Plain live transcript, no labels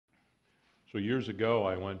So years ago,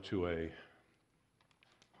 I went to a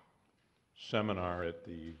seminar at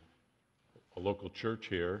a local church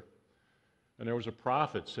here, and there was a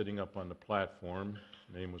prophet sitting up on the platform.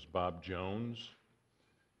 His name was Bob Jones,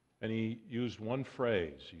 and he used one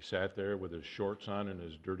phrase. He sat there with his shorts on and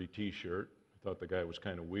his dirty T-shirt. I thought the guy was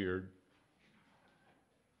kind of weird.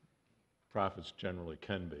 Prophets generally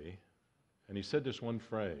can be. And he said this one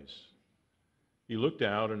phrase. He looked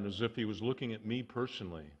out, and as if he was looking at me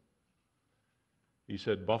personally, he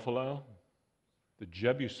said, "Buffalo, the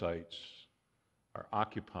Jebusites are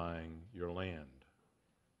occupying your land."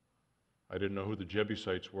 I didn't know who the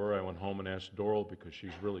Jebusites were. I went home and asked Doral because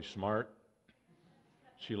she's really smart.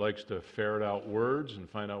 She likes to ferret out words and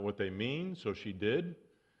find out what they mean, so she did.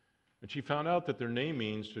 And she found out that their name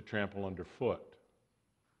means to trample underfoot.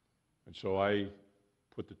 And so I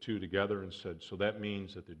put the two together and said, so that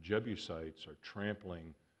means that the Jebusites are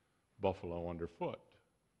trampling Buffalo underfoot.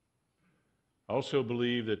 I also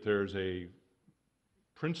believe that there's a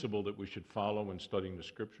principle that we should follow in studying the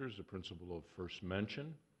Scriptures, the principle of first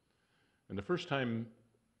mention. And the first time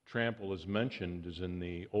trample is mentioned is in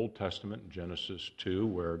the Old Testament, in Genesis 2,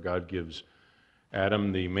 where God gives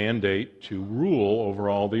Adam the mandate to rule over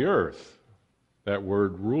all the earth. That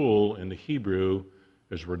word rule in the Hebrew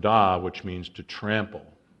is radah, which means to trample.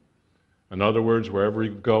 In other words, wherever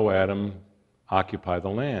you go, Adam, occupy the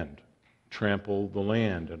land. Trample the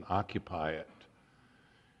land and occupy it.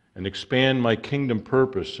 And expand my kingdom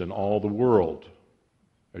purpose in all the world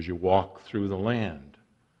as you walk through the land.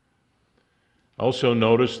 Also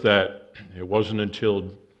notice that it wasn't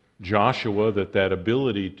until Joshua that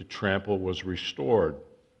ability to trample was restored,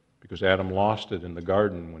 because Adam lost it in the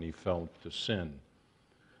garden when he fell to sin.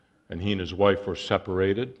 And he and his wife were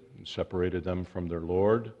separated, and separated them from their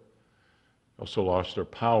Lord. Also lost their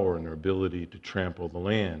power and their ability to trample the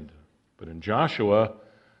land. But in Joshua,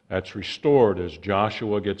 that's restored as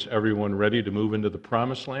Joshua gets everyone ready to move into the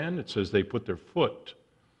promised land. It says they put their foot.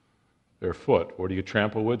 What do you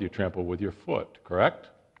trample with? You trample with your foot, correct?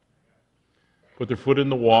 Put their foot in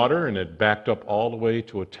the water, and it backed up all the way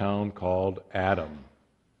to a town called Adam.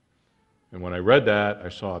 And when I read that, I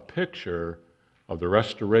saw a picture of the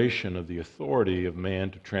restoration of the authority of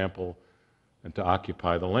man to trample and to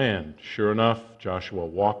occupy the land. Sure enough, Joshua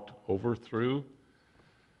walked over through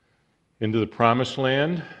into the promised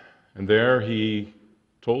land, and there he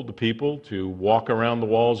told the people to walk around the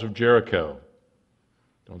walls of Jericho.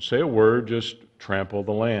 Don't say a word, just trample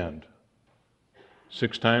the land.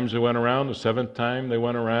 6 times they went around. The 7th time they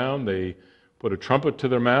went around, they put a trumpet to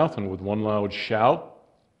their mouth, and with one loud shout,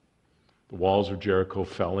 the walls of Jericho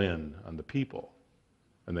fell in on the people,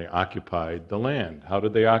 and they occupied the land. How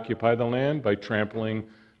did they occupy the land? By trampling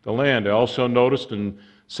the land. I also noticed in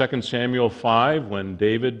 2 Samuel 5, when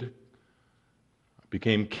David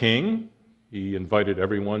became king, he invited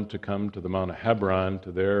everyone to come to the Mount of Hebron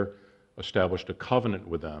to there established a covenant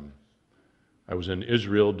with them. I was in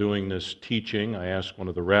Israel doing this teaching. I asked one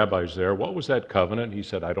of the rabbis there, what was that covenant? He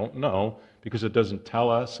said, I don't know, because it doesn't tell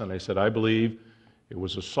us. And I said, I believe it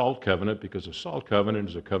was a salt covenant, because a salt covenant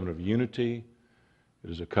is a covenant of unity. It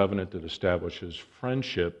is a covenant that establishes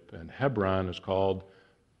friendship, and Hebron is called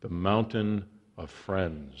the mountain of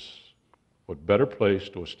friends. What better place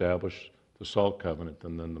to establish the salt covenant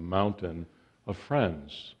than the mountain of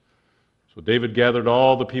friends? So David gathered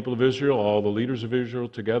all the people of Israel, all the leaders of Israel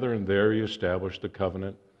together, and there he established the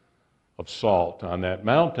covenant of salt on that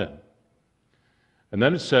mountain. And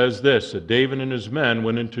then it says this, that David and his men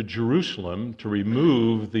went into Jerusalem to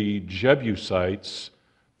remove the Jebusites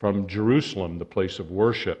from Jerusalem, the place of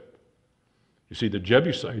worship. You see, the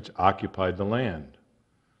Jebusites occupied the land.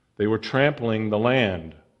 They were trampling the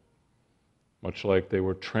land, much like they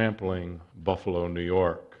were trampling Buffalo, New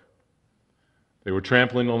York. They were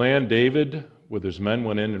trampling the land. David, with his men,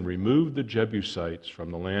 went in and removed the Jebusites from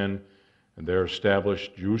the land, and there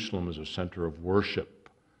established Jerusalem as a center of worship.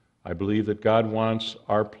 I believe that God wants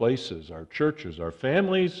our places, our churches, our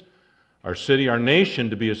families, our city, our nation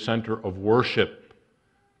to be a center of worship.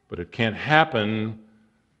 But it can't happen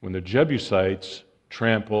when the Jebusites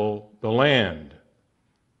trample the land.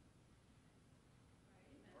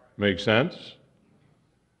 Make sense?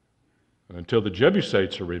 And until the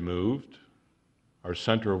Jebusites are removed, our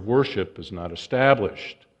center of worship is not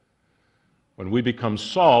established. When we become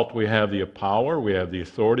salt, we have the power, we have the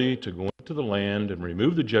authority to go into the land and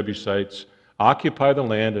remove the Jebusites, occupy the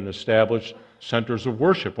land, and establish centers of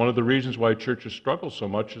worship. One of the reasons why churches struggle so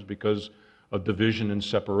much is because of division and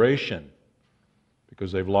separation,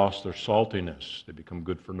 because they've lost their saltiness. They become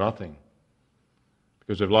good for nothing.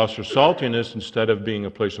 Because they've lost their saltiness, instead of being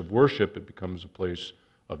a place of worship, it becomes a place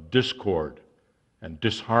of discord and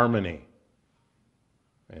disharmony.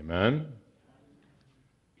 Amen?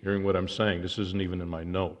 Hearing what I'm saying, this isn't even in my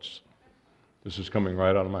notes. This is coming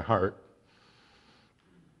right out of my heart.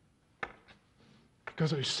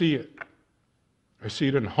 Because I see it. I see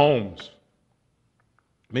it in homes.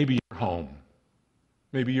 Maybe your home.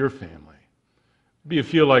 Maybe your family. Maybe you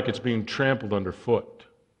feel like it's being trampled underfoot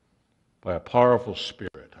by a powerful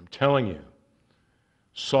spirit. I'm telling you,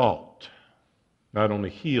 salt not only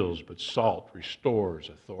heals, but salt restores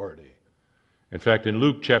authority. In fact, in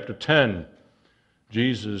Luke chapter 10,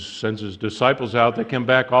 Jesus sends his disciples out. They come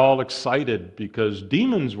back all excited because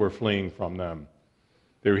demons were fleeing from them.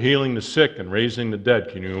 They were healing the sick and raising the dead.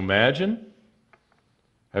 Can you imagine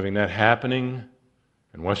having that happening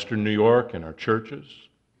in Western New York in our churches?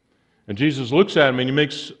 And Jesus looks at him and he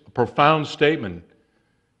makes a profound statement.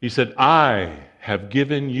 He said, I have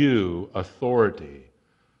given you authority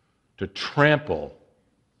to trample.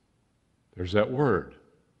 There's that word.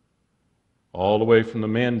 All the way from the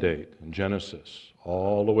mandate in Genesis,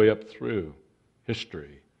 all the way up through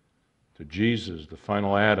history to Jesus, the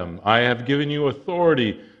final Adam. I have given you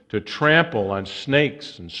authority to trample on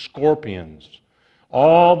snakes and scorpions,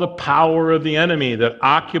 all the power of the enemy that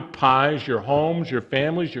occupies your homes, your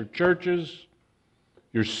families, your churches,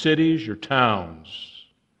 your cities, your towns.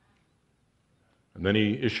 And then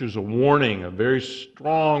he issues a warning, a very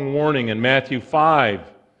strong warning in Matthew 5.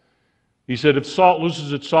 He said, if salt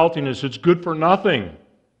loses its saltiness, it's good for nothing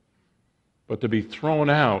but to be thrown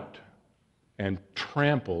out and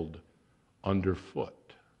trampled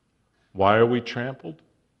underfoot. Why are we trampled?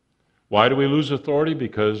 Why do we lose authority?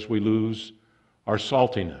 Because we lose our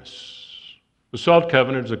saltiness. The salt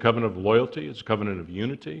covenant is a covenant of loyalty. It's a covenant of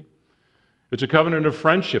unity. It's a covenant of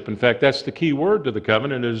friendship. In fact, that's the key word to the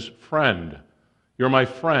covenant is friend. You're my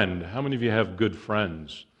friend. How many of you have good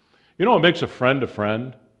friends? You know what makes a friend a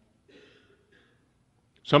friend?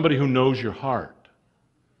 Somebody who knows your heart.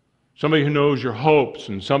 Somebody who knows your hopes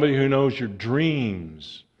and somebody who knows your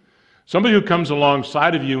dreams. Somebody who comes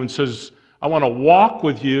alongside of you and says, I want to walk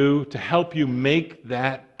with you to help you make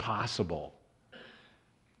that possible.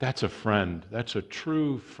 That's a friend. That's a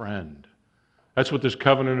true friend. That's what this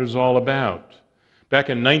covenant is all about. Back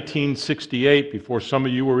in 1968, before some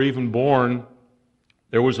of you were even born,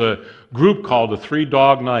 there was a group called the Three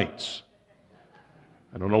Dog Nights.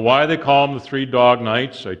 I don't know why they call them the Three Dog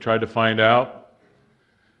Nights. I tried to find out.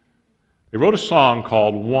 They wrote a song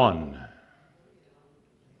called One.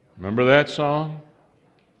 Remember that song?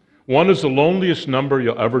 One is the loneliest number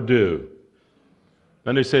you'll ever do.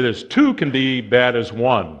 Then they say there's two can be bad as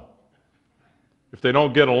one. If they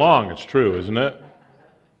don't get along, it's true, isn't it?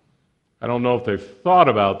 I don't know if they've thought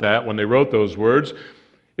about that when they wrote those words.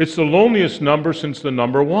 It's the loneliest number since the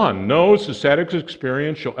number one. No, it's the saddest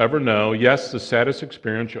experience you'll ever know. Yes, the saddest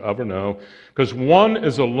experience you'll ever know. Because one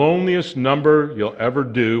is the loneliest number you'll ever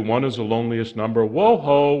do. One is the loneliest number.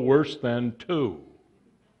 Whoa-ho, worse than two.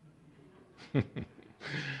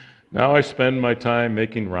 Now I spend my time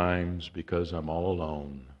making rhymes because I'm all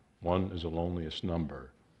alone. One is the loneliest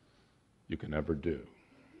number you can ever do.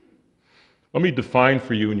 Let me define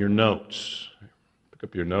for you in your notes. Pick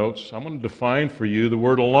up your notes. I'm going to define for you the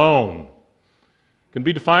word alone. It can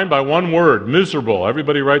be defined by one word, miserable.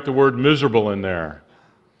 Everybody write the word miserable in there.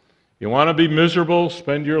 You want to be miserable?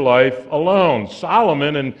 Spend your life alone.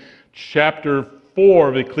 Solomon in chapter 4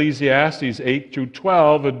 of Ecclesiastes 8 through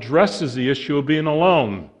 12 addresses the issue of being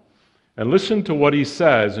alone. And listen to what he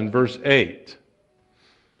says in verse 8.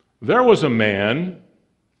 There was a man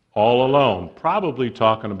all alone, probably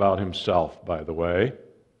talking about himself, by the way.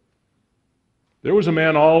 There was a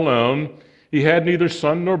man all alone. He had neither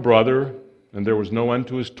son nor brother, and there was no end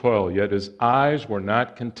to his toil, yet his eyes were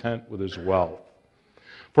not content with his wealth.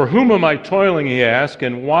 For whom am I toiling, he asked,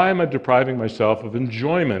 and why am I depriving myself of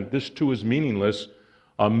enjoyment? This too is meaningless,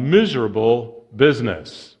 a miserable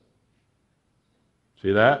business.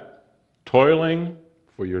 See that? Toiling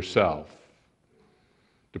for yourself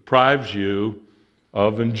deprives you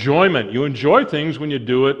of enjoyment. You enjoy things when you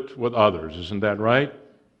do it with others. Isn't that right?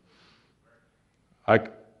 I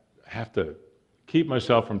have to keep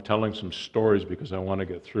myself from telling some stories because I want to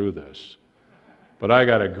get through this. But I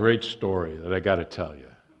got a great story that I got to tell you.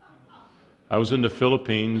 I was in the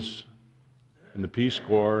Philippines in the Peace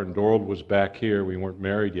Corps, and Doral was back here. We weren't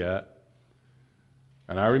married yet.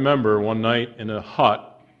 And I remember one night in a hut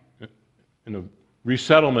in a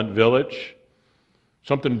resettlement village,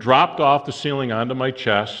 something dropped off the ceiling onto my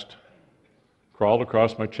chest, crawled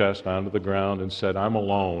across my chest onto the ground, and said, I'm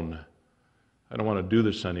alone. I don't want to do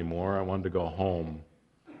this anymore. I wanted to go home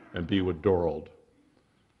and be with Doral.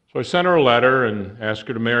 So I sent her a letter and asked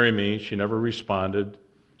her to marry me. She never responded,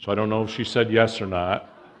 so I don't know if she said yes or not.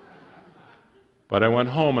 But I went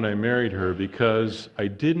home and I married her because I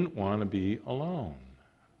didn't want to be alone.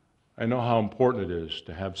 I know how important it is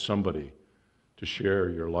to have somebody to share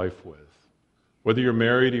your life with. Whether you're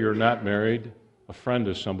married or you're not married, a friend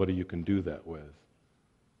is somebody you can do that with.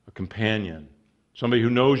 A companion. Somebody who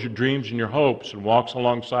knows your dreams and your hopes and walks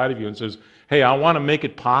alongside of you and says, hey, I want to make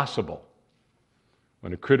it possible.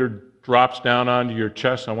 When a critter drops down onto your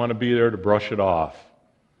chest, I want to be there to brush it off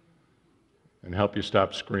and help you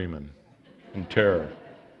stop screaming in terror.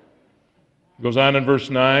 It goes on in verse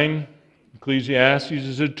 9, Ecclesiastes,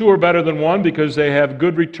 it says, two are better than one because they have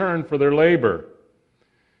good return for their labor.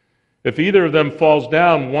 If either of them falls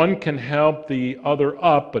down, one can help the other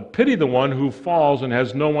up, but pity the one who falls and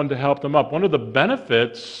has no one to help them up. One of the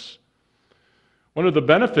benefits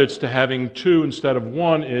to having two instead of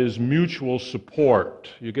one is mutual support.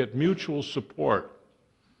 You get mutual support.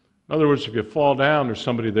 In other words, if you fall down, there's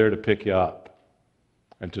somebody there to pick you up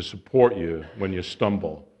and to support you when you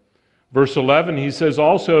stumble. Verse 11, he says,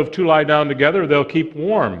 also, if two lie down together, they'll keep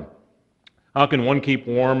warm. How can one keep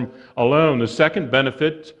warm alone? The second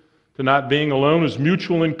benefit to not being alone is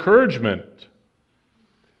mutual encouragement.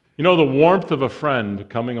 You know, the warmth of a friend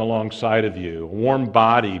coming alongside of you, a warm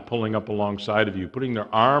body pulling up alongside of you, putting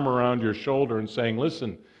their arm around your shoulder and saying,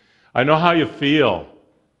 listen, I know how you feel.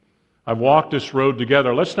 I've walked this road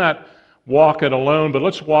together. Let's not walk it alone, but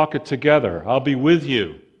let's walk it together. I'll be with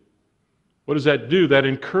you. What does that do? That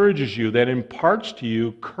encourages you. That imparts to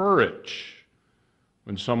you courage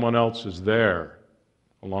when someone else is there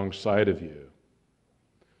alongside of you.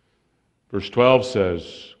 Verse 12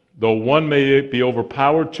 says, though one may be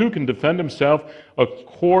overpowered, two can defend himself. A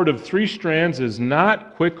cord of 3 strands is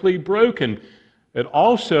not quickly broken. And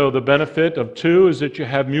also the benefit of two is that you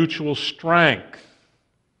have mutual strength.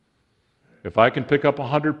 If I can pick up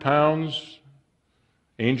 100 pounds,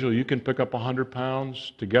 Angel, you can pick up 100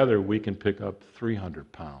 pounds. Together we can pick up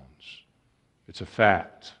 300 pounds. It's a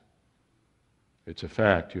fact. It's a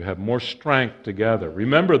fact. You have more strength together.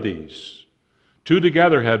 Remember these. Two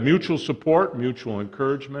together have mutual support, mutual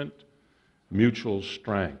encouragement, mutual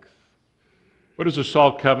strength. Where does the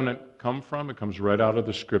salt covenant come from? It comes right out of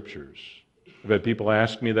the Scriptures. I've had people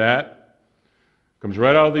ask me that. It comes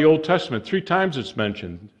right out of the Old Testament. 3 times it's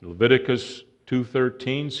mentioned. Leviticus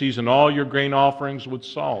 2:13, season all your grain offerings with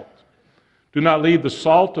salt. Do not leave the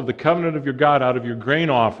salt of the covenant of your God out of your grain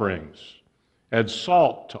offerings. Add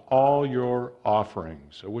salt to all your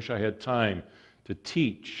offerings. I wish I had time to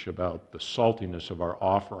teach about the saltiness of our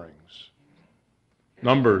offerings.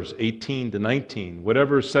 Numbers 18-19,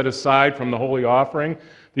 whatever is set aside from the holy offering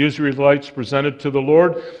the Israelites presented to the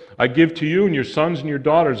Lord, I give to you and your sons and your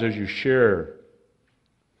daughters as you share.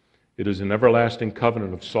 It is an everlasting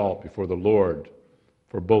covenant of salt before the Lord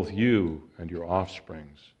for both you and your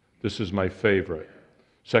offsprings. This is my favorite.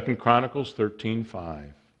 2 Chronicles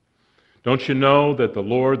 13:5. Don't you know that the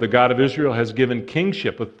Lord, the God of Israel, has given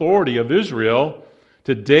kingship, authority of Israel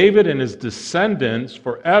to David and his descendants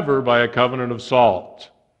forever by a covenant of salt?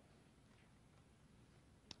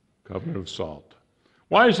 Covenant of salt.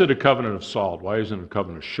 Why is it a covenant of salt? Why isn't it a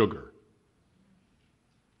covenant of sugar?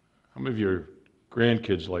 How many of your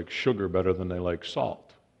grandkids like sugar better than they like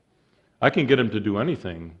salt? I can get them to do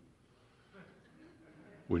anything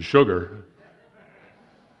with sugar.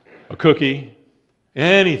 A cookie,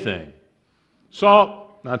 anything.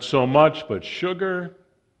 Salt, not so much, but sugar,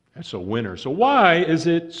 that's a winner. So why is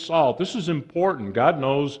it salt? This is important. God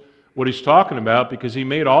knows what He's talking about because He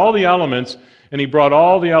made all the elements and He brought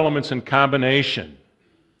all the elements in combination.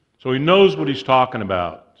 So He knows what He's talking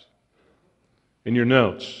about. In your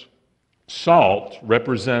notes, salt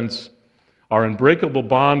represents our unbreakable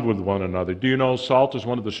bond with one another. Do you know salt is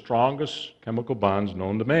one of the strongest chemical bonds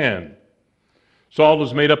known to man? Salt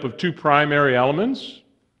is made up of 2 primary elements,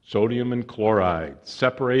 sodium and chloride.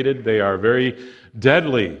 Separated, they are very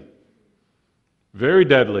deadly. Very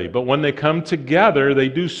deadly. But when they come together, they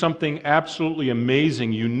do something absolutely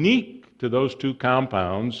amazing, unique to those 2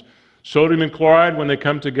 compounds. Sodium and chloride, when they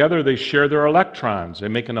come together, they share their electrons. They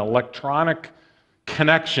make an electronic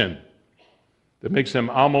connection that makes them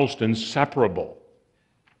almost inseparable.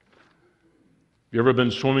 Have you ever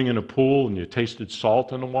been swimming in a pool and you tasted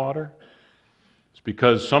salt in the water? It's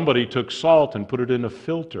because somebody took salt and put it in a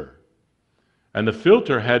filter. And the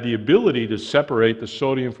filter had the ability to separate the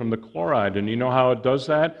sodium from the chloride. And you know how it does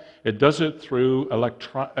that? It does it through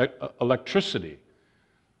electricity.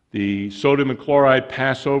 The sodium and chloride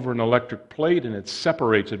pass over an electric plate and it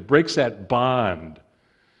separates, it breaks that bond.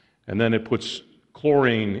 And then it puts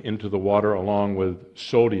chlorine into the water along with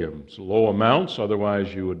sodium. It's low amounts,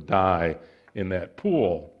 otherwise you would die in that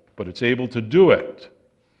pool. But it's able to do it.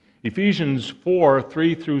 Ephesians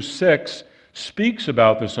 4:3-6 speaks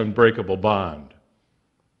about this unbreakable bond.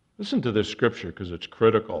 Listen to this scripture because it's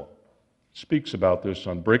critical. It speaks about this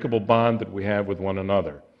unbreakable bond that we have with one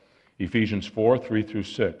another. Ephesians 4, 3 through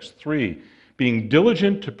 6. 3, being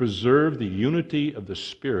diligent to preserve the unity of the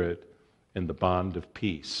Spirit in the bond of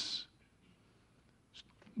peace.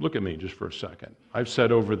 Look at me just for a second. I've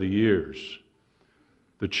said over the years,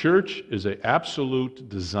 the church is an absolute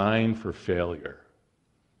design for failure.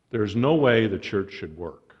 There's no way the church should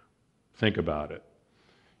work. Think about it.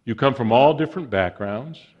 You come from all different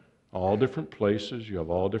backgrounds, all different places, you have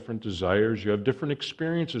all different desires, you have different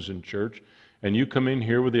experiences in church, and you come in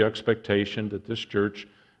here with the expectation that this church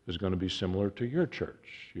is going to be similar to your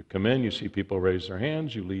church. You come in, you see people raise their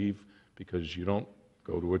hands, you leave because you don't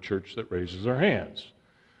go to a church that raises their hands.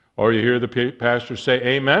 Or you hear the pastor say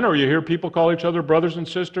amen, or you hear people call each other brothers and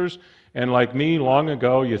sisters, and like me long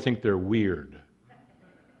ago, you think they're weird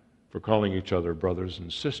for calling each other brothers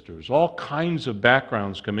and sisters. All kinds of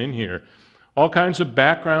backgrounds come in here. All kinds of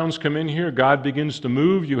backgrounds come in here. God begins to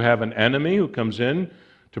move. You have an enemy who comes in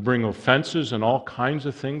to bring offenses and all kinds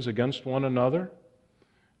of things against one another.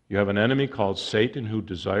 You have an enemy called Satan who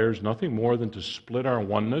desires nothing more than to split our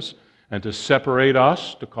oneness and to separate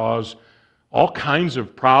us, to cause all kinds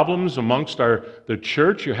of problems amongst the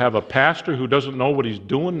church. You have a pastor who doesn't know what he's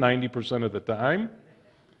doing 90% of the time.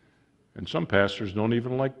 And some pastors don't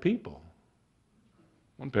even like people.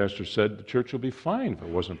 One pastor said the church will be fine if it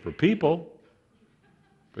wasn't for people.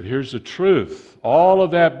 But here's the truth. All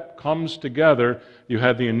of that comes together. You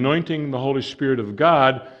have the anointing, the Holy Spirit of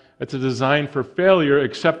God. It's a design for failure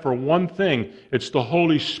except for one thing. It's the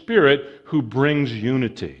Holy Spirit who brings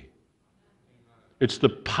unity. It's the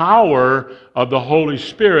power of the Holy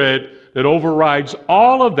Spirit that overrides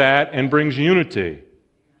all of that and brings unity.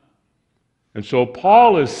 And so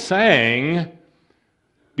Paul is saying,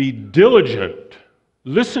 be diligent.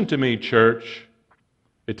 Listen to me, church.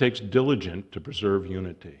 It takes diligence to preserve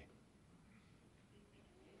unity.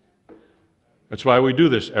 That's why we do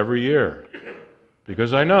this every year.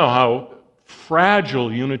 Because I know how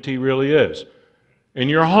fragile unity really is. In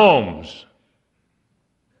your homes,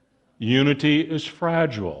 unity is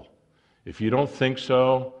fragile. If you don't think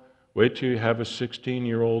so, wait till you have a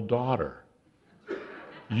 16-year-old daughter.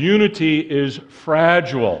 Unity is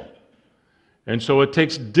fragile. And so it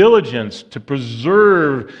takes diligence to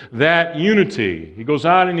preserve that unity. He goes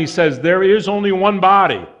on and he says, there is only one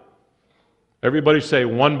body. Everybody say,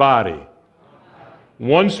 one body.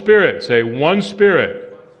 One Spirit. Say, one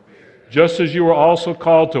Spirit. Just as you were also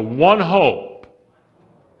called to one hope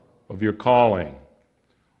of your calling.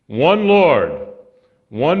 One Lord,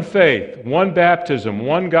 one faith, one baptism,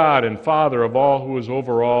 one God and Father of all, who is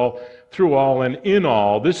over all, through all, and in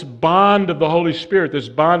all. This bond of the Holy Spirit, this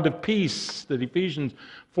bond of peace that Ephesians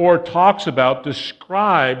 4 talks about,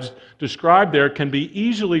 described there, can be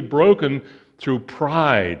easily broken through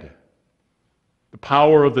pride, the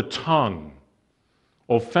power of the tongue,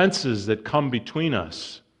 offenses that come between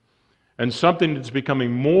us, and something that's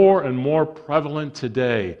becoming more and more prevalent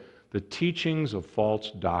today, the teachings of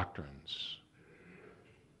false doctrines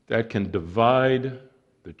that can divide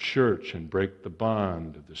the church and break the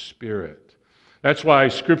bond of the Spirit. That's why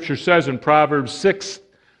Scripture says in Proverbs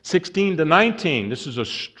 6:16-19, this is a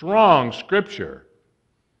strong Scripture.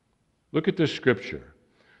 Look at this Scripture.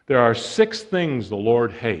 There are 6 things the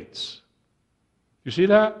Lord hates. You see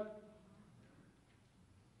that?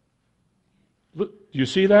 Look, do you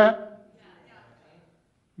see that?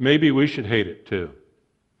 Maybe we should hate it too.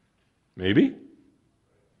 Maybe.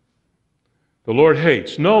 The Lord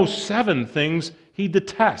hates. No, 7 things He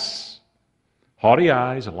detests: haughty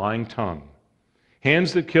eyes, a lying tongue,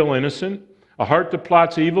 hands that kill innocent, a heart that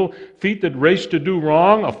plots evil, feet that race to do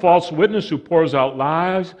wrong, a false witness who pours out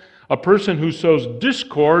lies, a person who sows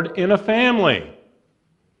discord in a family.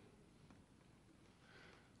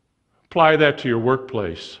 Apply that to your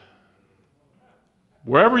workplace.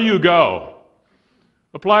 Wherever you go,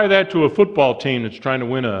 apply that to a football team that's trying to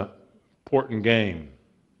win an important game.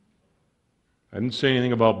 I didn't say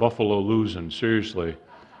anything about Buffalo losing, seriously.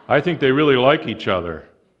 I think they really like each other.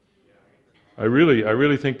 I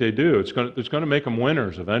really think they do. It's going to make them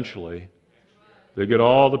winners eventually. They get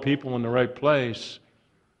all the people in the right place.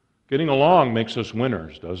 Getting along makes us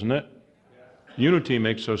winners, doesn't it? Unity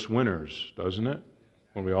makes us winners, doesn't it?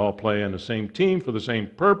 When we all play on the same team for the same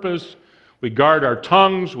purpose, we guard our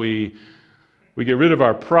tongues, we get rid of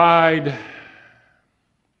our pride,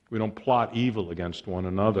 we don't plot evil against one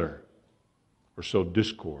another or sow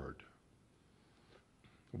discord.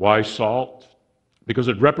 Why salt? Because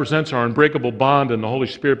it represents our unbreakable bond and the Holy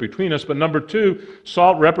Spirit between us. But number 2,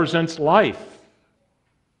 salt represents life.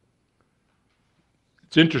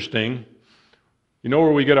 It's interesting. You know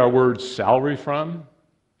where we get our word salary from?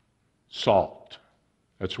 Salt.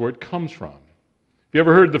 That's where it comes from. Have you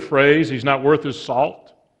ever heard the phrase, he's not worth his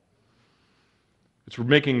salt? It's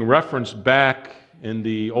making reference back in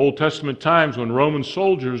the Old Testament times when Roman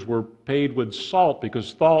soldiers were paid with salt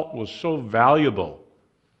because salt was so valuable.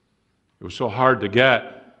 It was so hard to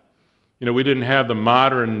get. You know, we didn't have the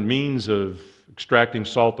modern means of extracting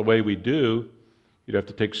salt the way we do. You'd have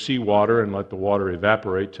to take seawater and let the water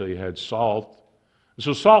evaporate till you had salt. And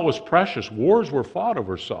so salt was precious. Wars were fought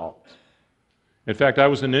over salt. In fact, I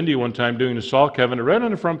was in India one time doing the salt cabinet. Right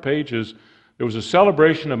on the front pages, there was a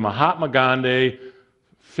celebration of Mahatma Gandhi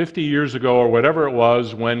 50 years ago or whatever it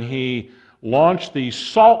was when he launched the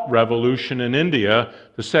salt revolution in India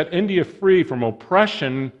to set India free from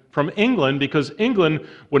oppression from England because England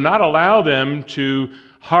would not allow them to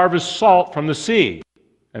harvest salt from the sea.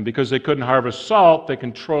 And because they couldn't harvest salt, they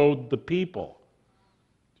controlled the people.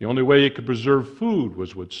 The only way you could preserve food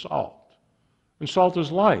was with salt. And salt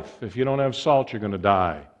is life. If you don't have salt, you're going to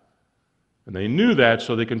die. And they knew that,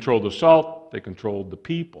 so they controlled the salt, they controlled the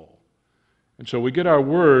people. And so we get our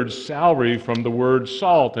word salary from the word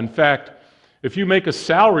salt. In fact, if you make a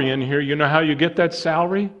salary in here, you know how you get that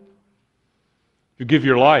salary? You give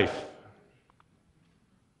your life.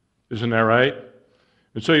 Isn't that right?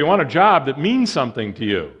 And so you want a job that means something to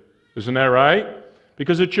you. Isn't that right?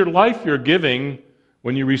 Because it's your life you're giving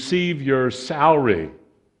when you receive your salary.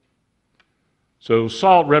 So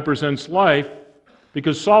salt represents life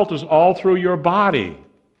because salt is all through your body.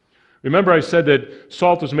 Remember I said that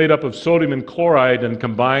salt is made up of sodium and chloride, and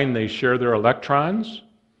combined they share their electrons?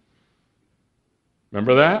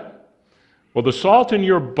 Remember that? Well, the salt in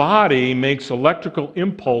your body makes electrical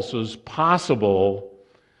impulses possible,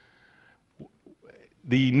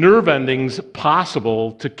 the nerve endings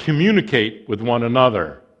possible to communicate with one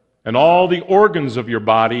another, and all the organs of your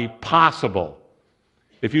body possible.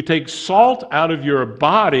 If you take salt out of your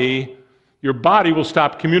body will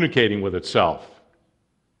stop communicating with itself.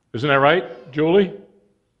 Isn't that right, Julie?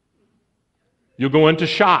 You'll go into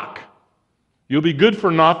shock. You'll be good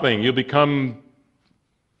for nothing. You'll become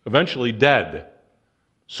eventually dead.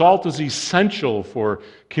 Salt is essential for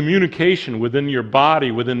communication within your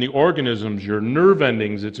body, within the organisms, your nerve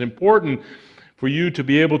endings. It's important for you to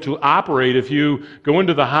be able to operate. If you go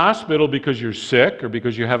into the hospital because you're sick or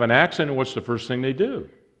because you have an accident, what's the first thing they do?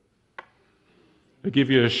 They give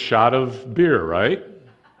you a shot of beer, right?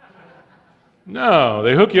 No,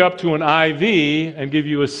 they hook you up to an IV and give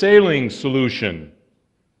you a saline solution.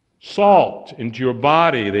 Salt into your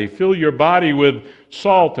body. They fill your body with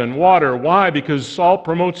salt and water. Why? Because salt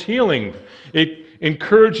promotes healing. It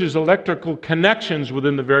encourages electrical connections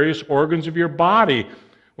within the various organs of your body.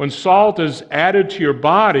 When salt is added to your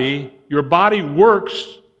body works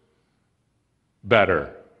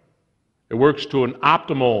better. It works to an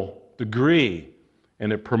optimal degree,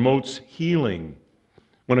 and it promotes healing.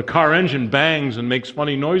 When a car engine bangs and makes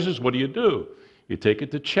funny noises, what do? You take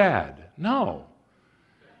it to Chad. No.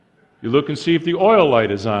 You look and see if the oil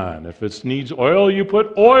light is on. If it needs oil, you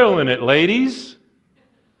put oil in it, ladies.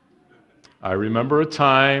 I remember a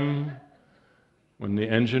time when the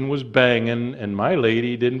engine was banging and my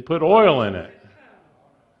lady didn't put oil in it.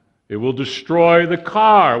 It will destroy the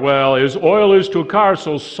car. Well, as oil is to a car,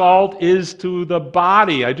 so salt is to the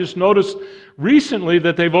body. I just noticed recently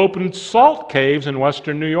that they've opened salt caves in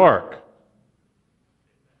western New York.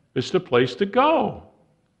 It's the place to go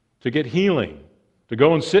to get healing, to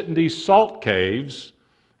go and sit in these salt caves,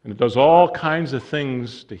 and it does all kinds of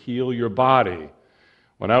things to heal your body.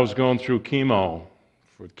 When I was going through chemo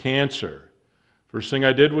for cancer, first thing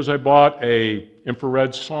I did was I bought an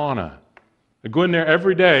infrared sauna. I go in there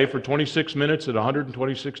every day for 26 minutes at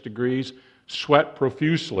 126 degrees, sweat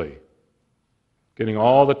profusely, getting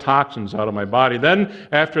all the toxins out of my body. Then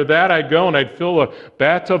after that, I'd go and I'd fill a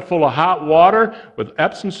bathtub full of hot water with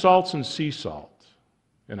Epsom salts and sea salt.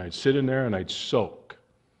 And I'd sit in there and I'd soak,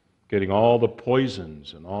 getting all the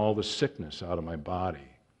poisons and all the sickness out of my body.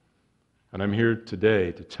 And I'm here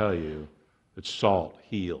today to tell you that salt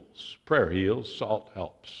heals. Prayer heals, salt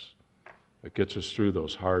helps. It gets us through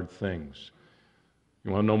those hard things.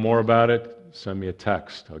 You want to know more about it? Send me a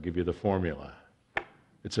text. I'll give you the formula.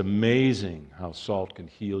 It's amazing how salt can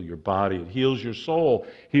heal your body. It heals your soul,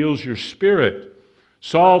 heals your spirit.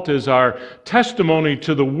 Salt is our testimony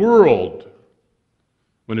to the world.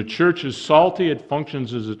 When a church is salty, it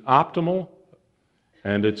functions as optimal,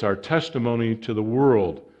 and it's our testimony to the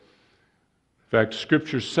world. In fact,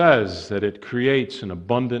 Scripture says that it creates an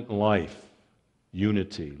abundant life,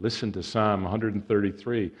 unity. Listen to Psalm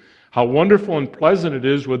 133. How wonderful and pleasant it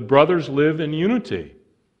is when brothers live in unity.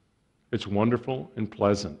 It's wonderful and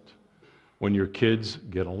pleasant. when your kids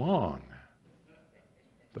get along,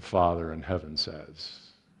 the Father in heaven says.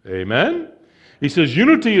 Amen? He says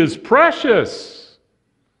unity is precious.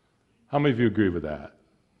 How many of you agree with that?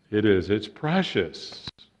 It is. It's precious.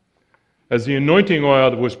 As the anointing oil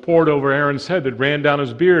that was poured over Aaron's head that ran down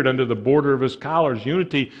his beard under the border of his collars,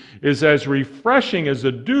 unity is as refreshing as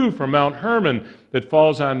the dew from Mount Hermon that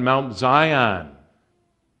falls on Mount Zion.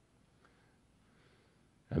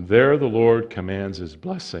 And there the Lord commands his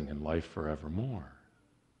blessing and life forevermore.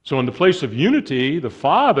 So in the place of unity, the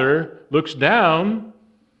Father looks down.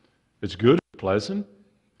 It's good, it's pleasant.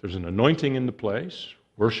 There's an anointing in the place.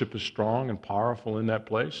 Worship is strong and powerful in that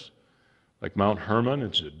place. Like Mount Hermon,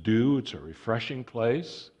 it's a dew, it's a refreshing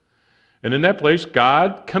place. And in that place,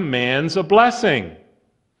 God commands a blessing.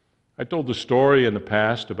 I told the story in the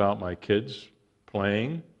past about my kids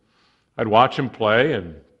playing. I'd watch them play,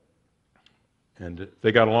 and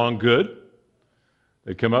they got along good.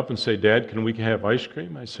 They'd come up and say, "Dad, can we have ice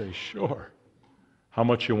cream?" I'd say, "Sure. How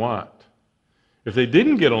much you want?" If they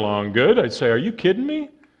didn't get along good, I'd say, "Are you kidding me?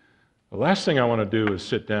 The last thing I want to do is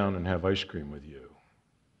sit down and have ice cream with you."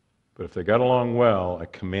 But if they got along well, I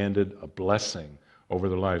commanded a blessing over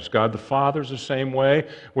their lives. God the Father is the same way.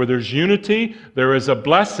 Where there's unity, there is a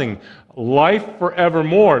blessing. Life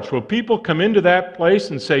forevermore. It's where people come into that place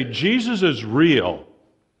and say, Jesus is real.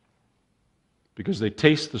 Because they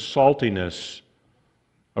taste the saltiness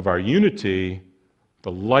of our unity,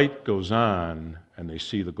 the light goes on, and they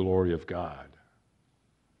see the glory of God.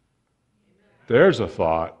 There's a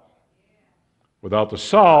thought. Without the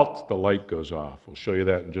salt, the light goes off. We'll show you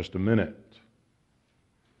that in just a minute.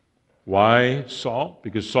 Why salt?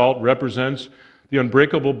 Because salt represents the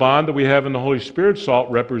unbreakable bond that we have in the Holy Spirit. Salt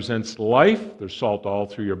represents life. There's salt all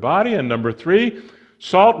through your body. And number 3,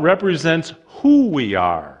 salt represents who we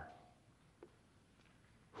are.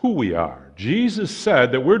 Who we are. Jesus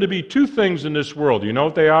said that we're to be 2 things in this world. You know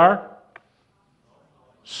what they are?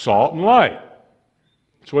 Salt and light.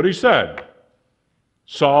 That's what he said.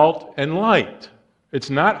 Salt and light. It's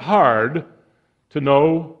not hard to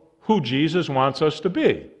know who Jesus wants us to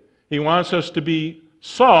be. He wants us to be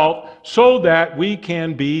salt so that we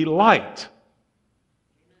can be light.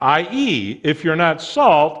 I.e., if you're not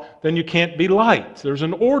salt, then you can't be light. There's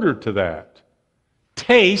an order to that.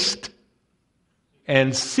 Taste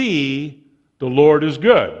and see the Lord is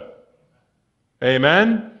good.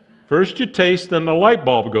 Amen? First you taste, then the light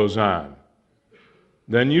bulb goes on.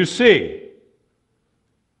 Then you see.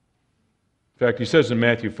 In fact, he says in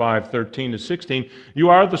Matthew 5:13-16, you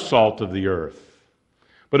are the salt of the earth.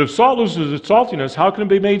 But if salt loses its saltiness, how can it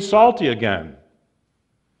be made salty again?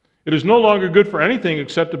 It is no longer good for anything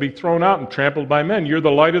except to be thrown out and trampled by men. You're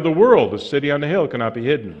the light of the world. The city on the hill cannot be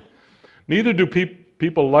hidden. Neither do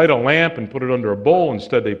people light a lamp and put it under a bowl.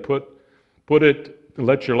 Instead, they put it,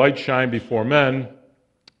 let your light shine before men,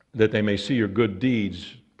 that they may see your good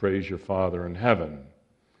deeds. Praise your Father in heaven.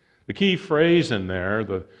 The key phrase in there,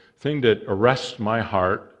 the thing that arrests my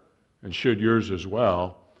heart, and should yours as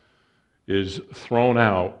well, is thrown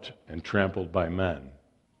out and trampled by men.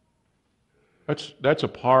 That's a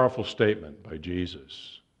powerful statement by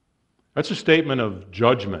Jesus. That's a statement of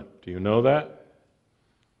judgment. Do you know that?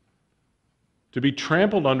 To be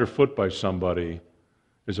trampled underfoot by somebody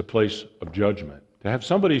is a place of judgment. To have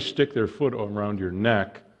somebody stick their foot around your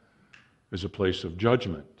neck is a place of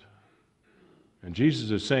judgment. And Jesus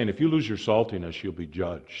is saying, if you lose your saltiness, you'll be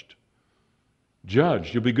judged.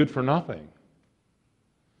 Judged. You'll be good for nothing.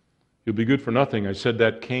 You'll be good for nothing. I said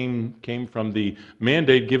that came from the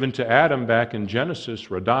mandate given to Adam back in Genesis.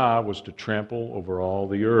 Radah was to trample over all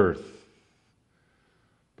the earth.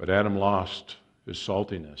 But Adam lost his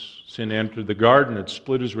saltiness. Sin entered the garden. It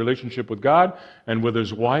split his relationship with God and with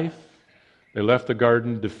his wife. They left the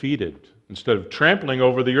garden defeated. Instead of trampling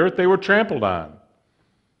over the earth, they were trampled on.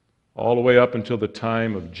 All the way up until the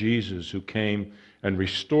time of Jesus, who came and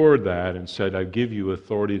restored that and said, I give you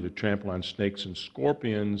authority to trample on snakes and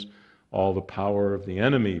scorpions, all the power of the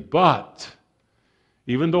enemy. But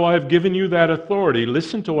even though I've given you that authority,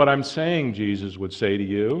 listen to what I'm saying, Jesus would say to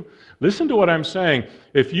you. Listen to what I'm saying.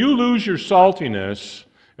 If you lose your saltiness,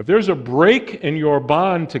 if there's a break in your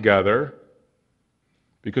bond together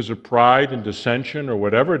because of pride and dissension or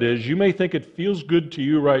whatever it is, you may think it feels good to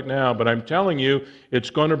you right now, but I'm telling you, it's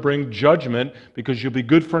going to bring judgment because you'll be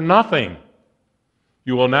good for nothing.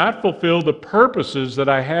 You will not fulfill the purposes that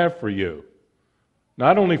I have for you.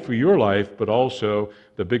 Not only for your life, but also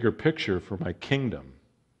the bigger picture for my kingdom.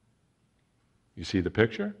 You see the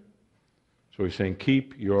picture? So he's saying,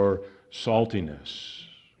 keep your saltiness.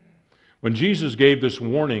 When Jesus gave this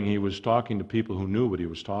warning, he was talking to people who knew what he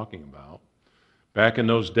was talking about. Back in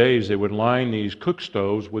those days, they would line these cook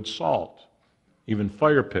stoves with salt. Even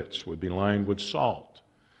fire pits would be lined with salt.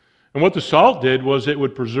 And what the salt did was it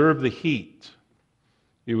would preserve the heat.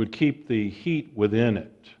 It would keep the heat within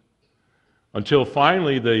it until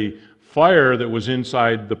finally the fire that was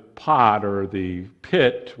inside the pot or the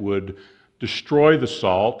pit would destroy the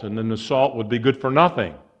salt, and then the salt would be good for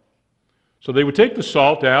nothing. So they would take the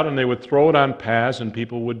salt out and they would throw it on paths and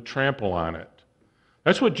people would trample on it.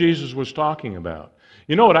 That's what Jesus was talking about.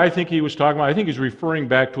 You know what I think he was talking about? I think he's referring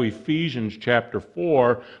back to Ephesians chapter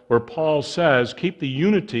 4, where Paul says, keep the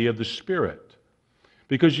unity of the Spirit.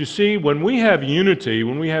 Because you see, when we have unity,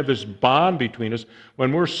 when we have this bond between us,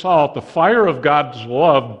 when we're salt, the fire of God's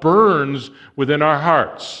love burns within our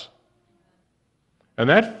hearts. And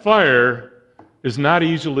that fire is not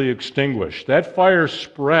easily extinguished. That fire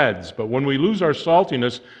spreads, but when we lose our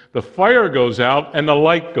saltiness, the fire goes out and the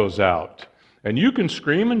light goes out. And you can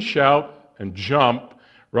scream and shout and jump,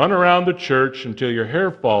 run around the church until your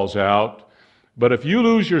hair falls out, but if you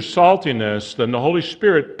lose your saltiness, then the Holy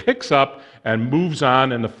Spirit picks up and moves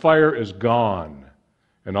on, and the fire is gone.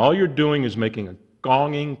 And all you're doing is making a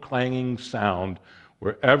gonging, clanging sound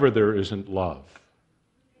wherever there isn't love.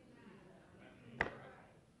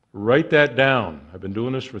 Write that down. I've been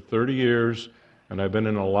doing this for 30 years, and I've been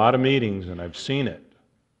in a lot of meetings, and I've seen it.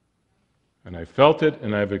 And I felt it,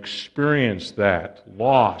 and I've experienced that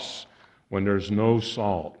loss when there's no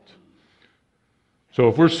salt. So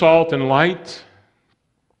if we're salt and light,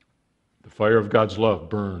 the fire of God's love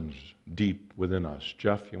burns deep within us.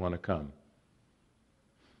 Jeff, you want to come?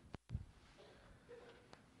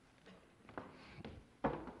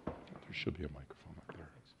 There should be a microphone up there.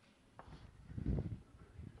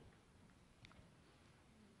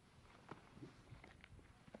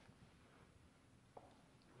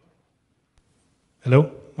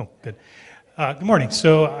 Hello? Oh, good. Good morning.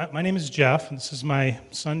 So my name is Jeff, and this is my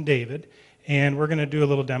son David, and we're going to do a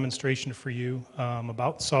little demonstration for you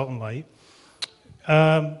about salt and light.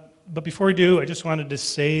 But before we do, I just wanted to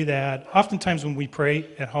say that oftentimes when we pray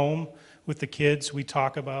at home with the kids, we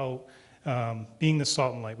talk about being the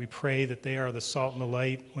salt and light. We pray that they are the salt and the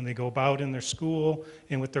light when they go about in their school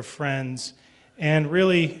and with their friends. And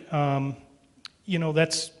really,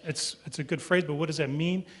 it's a good phrase, but what does that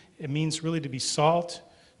mean? It means really to be salt,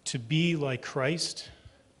 to be like Christ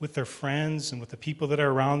with their friends and with the people that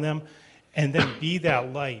are around them, and then be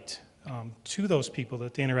that light to those people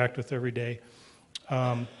that they interact with every day.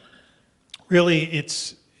 Really,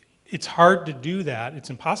 it's hard to do that. It's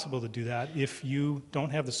impossible to do that if you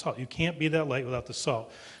don't have the salt. You can't be that light without the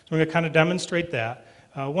salt. So we're going to kind of demonstrate that.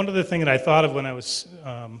 One other thing that I thought of when I was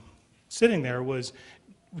sitting there was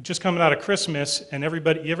just coming out of Christmas, and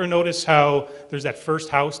everybody, you ever notice how there's that first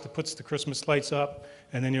house that puts the Christmas lights up,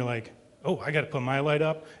 and then you're like, oh, I got to put my light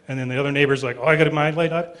up, and then the other neighbor's like, oh, I got to put my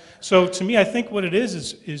light up. So to me, I think what it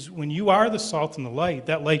is when you are the salt and the light,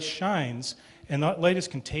 that light shines, and that light is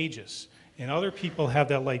contagious, and other people have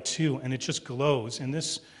that light too, and it just glows. In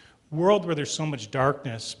this world where there's so much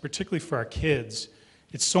darkness, particularly for our kids,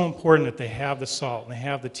 it's so important that they have the salt, and they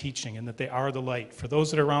have the teaching, and that they are the light for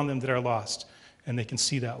those that are around them that are lost, and they can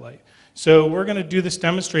see that light. So we're going to do this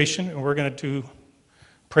demonstration, and we're going to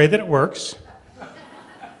pray that it works,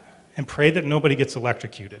 and pray that nobody gets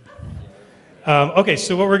electrocuted. Okay,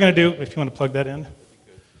 so what we're going to do, if you want to plug that in.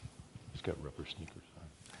 He's got rubber sneakers on.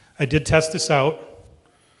 I did test this out.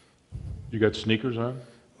 You got sneakers on?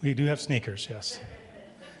 We do have sneakers, yes.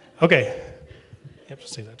 Okay. Yep,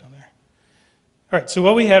 just say that down there. All right, so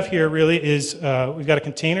what we have here really is we've got a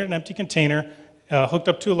container, an empty container, hooked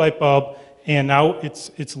up to a light bulb, and now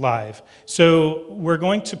it's live. So we're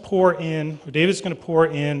going to pour in, David's going to pour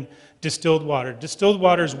in distilled water. Distilled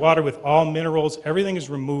water is water with all minerals. Everything is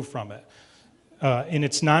removed from it. And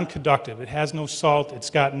it's non-conductive. It has no salt. It's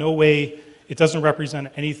got no way, it doesn't represent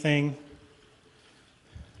anything.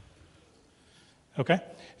 Okay?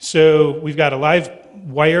 So we've got a live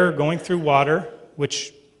wire going through water,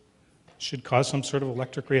 which should cause some sort of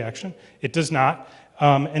electric reaction. It does not.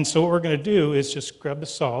 And so what we're going to do is just grab the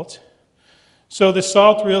salt. So the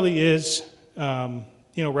salt really is,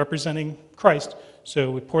 representing Christ.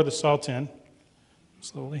 So we pour the salt in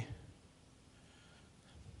slowly.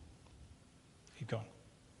 Keep going.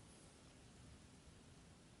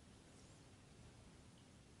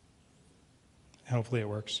 And hopefully it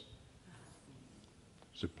works.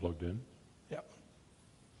 Is it plugged in? Yep.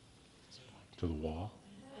 To the wall?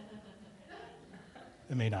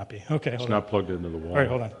 It may not be. Okay, It's hold not on. plugged into the wall. All right,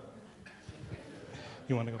 hold on.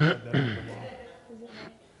 You want to go plug that into the wall?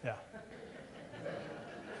 Yeah.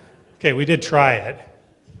 Okay, we did try it.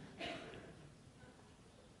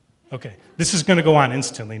 Okay, this is going to go on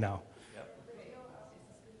instantly now.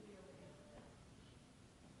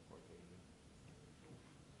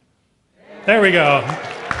 There we go.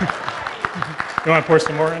 You want to pour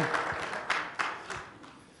some more in?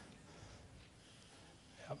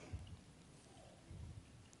 Yep.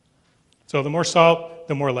 So the more salt,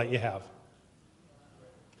 the more light you have.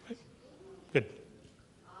 Good.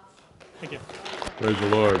 Thank you. Praise the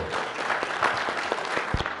Lord.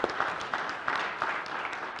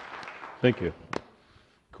 Thank you.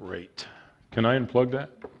 Great. Can I unplug that?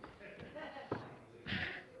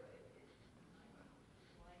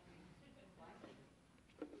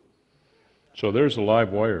 So there's the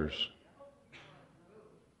live wires.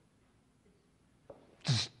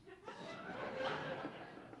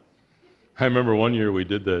 I remember one year we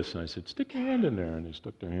did this, and I said, stick your hand in there. And they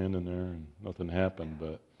stuck their hand in there, and nothing happened.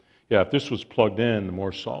 But yeah, if this was plugged in, the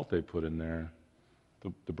more salt they put in there,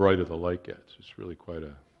 the brighter the light gets. It's really quite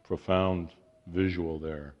a profound visual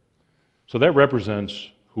there. So that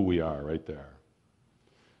represents who we are right there.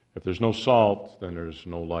 If there's no salt, then there's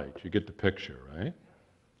no light. You get the picture, right?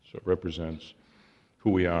 So it represents who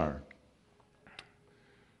we are.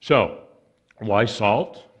 So, why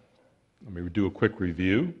salt? Let me do a quick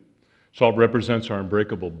review. Salt represents our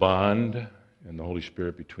unbreakable bond and the Holy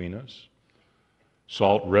Spirit between us.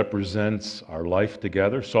 Salt represents our life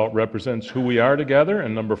together. Salt represents who we are together.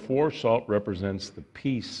 And number 4, salt represents the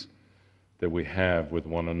peace that we have with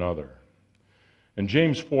one another. In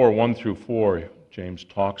James 4, 1 through 4, James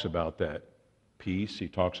talks about that peace. He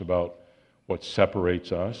talks about what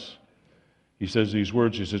separates us. He says these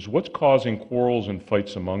words, he says, what's causing quarrels and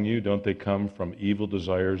fights among you? Don't they come from evil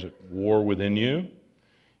desires at war within you?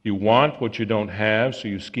 You want what you don't have, so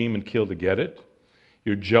you scheme and kill to get it.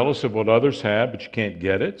 You're jealous of what others have, but you can't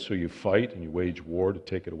get it, so you fight and you wage war to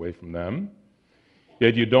take it away from them.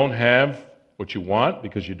 Yet you don't have what you want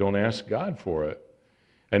because you don't ask God for it.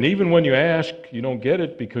 And even when you ask, you don't get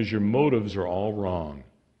it because your motives are all wrong.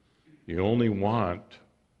 You only want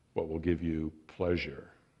what will give you pleasure.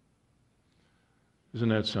 Isn't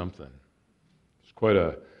that something? It's quite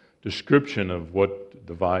a description of what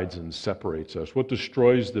divides and separates us, what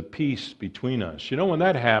destroys the peace between us. You know, when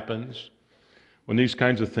that happens, when these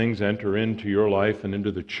kinds of things enter into your life and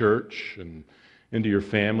into the church and into your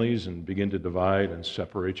families and begin to divide and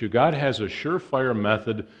separate you, God has a surefire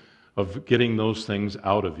method of getting those things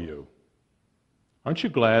out of you. Aren't you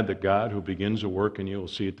glad that God, who begins a work in you, will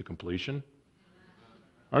see it to completion?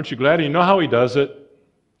 Aren't you glad? And you know how He does it?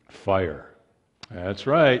 Fire. That's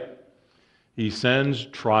right. He sends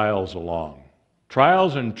trials along.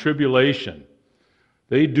 Trials and tribulation.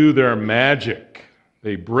 They do their magic.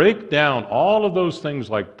 They break down all of those things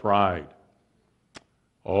like pride.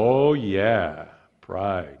 Oh yeah,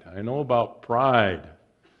 pride. I know about pride.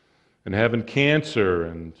 And having cancer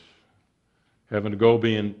and having to go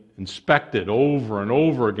being inspected over and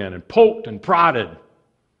over again and poked and prodded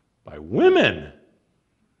by women.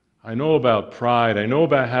 I know about pride. I know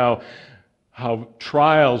about how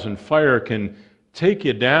trials and fire can take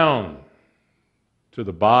you down to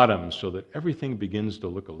the bottom so that everything begins to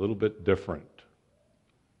look a little bit different.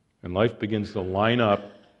 And life begins to line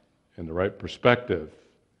up in the right perspective.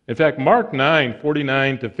 In fact, Mark 9,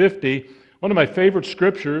 49 to 50, one of my favorite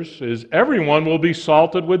scriptures is, everyone will be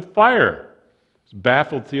salted with fire. It's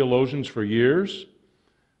baffled theologians for years.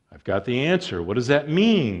 I've got the answer. What does that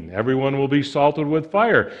mean? Everyone will be salted with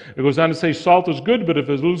fire. It goes on to say salt is good, but if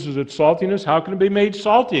it loses its saltiness, how can it be made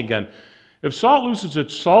salty again? If salt loses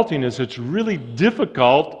its saltiness, it's really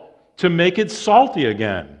difficult to make it salty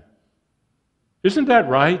again. Isn't that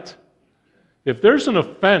right? If there's an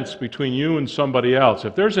offense between you and somebody else,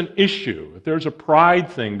 if there's an issue, if there's a pride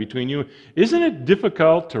thing between you, isn't it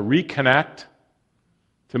difficult to reconnect,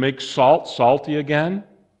 to make salt salty again?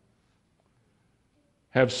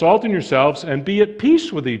 Have salt in yourselves and be at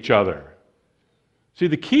peace with each other. See,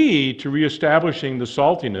 the key to reestablishing the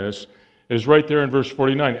saltiness is right there in verse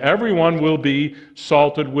 49. Everyone will be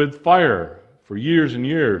salted with fire. For years and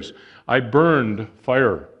years, I burned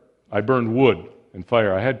fire. I burned wood and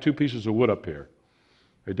fire. I had 2 pieces of wood up here.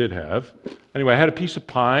 I did have. Anyway, I had a piece of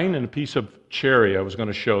pine and a piece of cherry I was going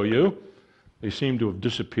to show you. They seem to have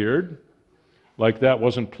disappeared. Like that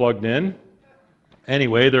wasn't plugged in.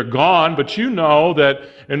 Anyway, they're gone, but you know that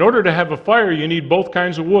in order to have a fire, you need both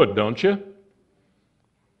kinds of wood, don't you?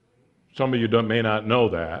 Some of you may not know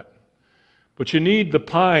that. But you need the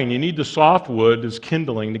pine, you need the softwood as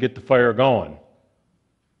kindling to get the fire going.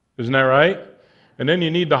 Isn't that right? And then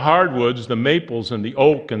you need the hardwoods, the maples and the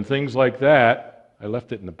oak and things like that. I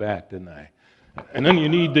left it in the back, didn't I? And then you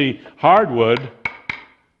need the hardwood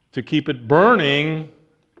to keep it burning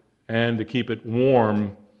and to keep it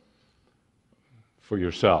warm for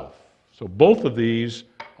yourself. So both of these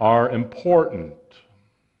are important.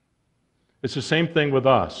 It's the same thing with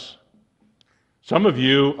us. Some of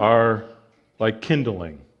you are like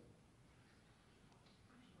kindling.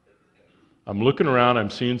 I'm looking around, I'm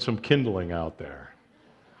seeing some kindling out there.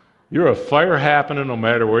 You're a fire happening no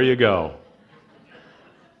matter where you go.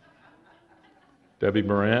 Debbie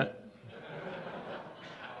Morant?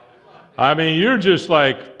 I mean, you're just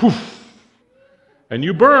like, poof, and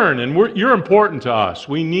you burn, and you're important to us.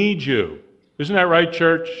 We need you. Isn't that right,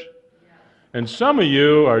 church? And some of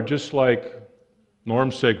you are just like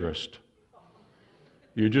Norm Sigrist.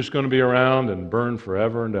 You're just going to be around and burn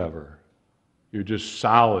forever and ever. You're just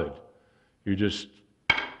solid. You're just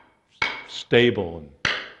stable and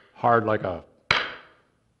hard like a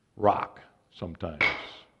rock sometimes.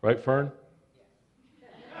 Right, Fern?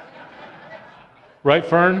 Right,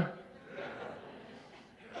 Fern?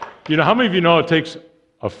 You know, how many of you know it takes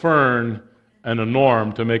a Fern and a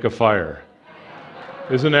Norm to make a fire?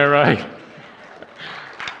 Isn't that right?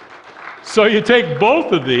 So you take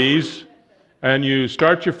both of these and you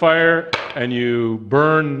start your fire and you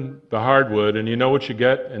burn the hardwood, and you know what you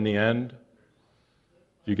get in the end?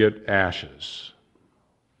 You get ashes.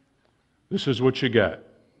 This is what you get.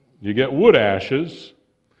 You get wood ashes.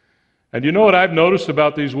 And you know what I've noticed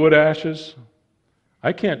about these wood ashes?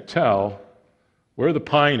 I can't tell where the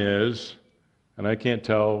pine is, and I can't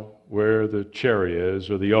tell where the cherry is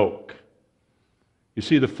or the oak. You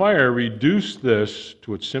see, the fire reduced this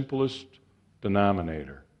to its simplest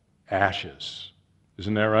denominator, ashes.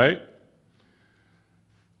 Isn't that right?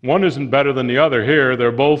 One isn't better than the other here. They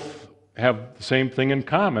both have the same thing in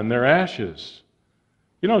common. They're ashes.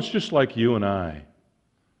 You know, it's just like you and I.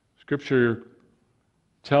 Scripture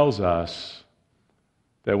tells us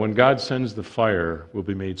that when God sends the fire, we'll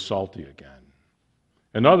be made salty again.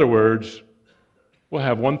 In other words, we'll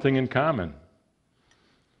have one thing in common.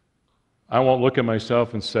 I won't look at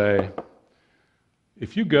myself and say,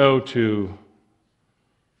 if you go to,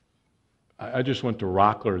 I just went to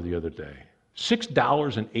Rockler the other day,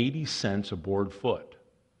 $6.80 a board foot.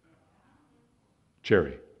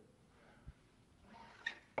 Cherry.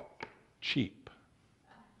 Cheap.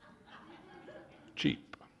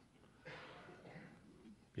 Cheap.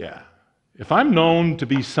 Yeah. If I'm known to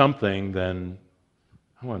be something, then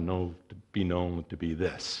I want to be known to be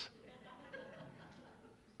this.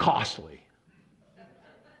 Costly.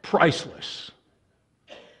 Priceless.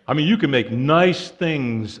 I mean, you can make nice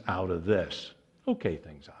things out of this. Okay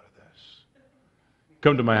things out of this.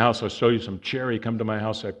 Come to my house, I'll show you some cherry. Come to my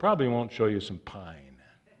house, I probably won't show you some pine.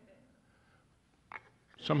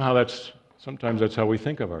 Sometimes that's how we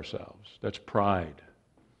think of ourselves. That's pride.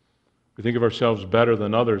 We think of ourselves better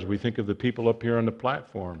than others. We think of the people up here on the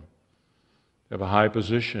platform. They have a high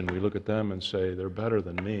position. We look at them and say, they're better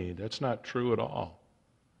than me. That's not true at all.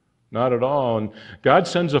 Not at all. And God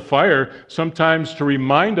sends a fire sometimes to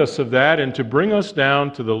remind us of that and to bring us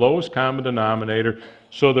down to the lowest common denominator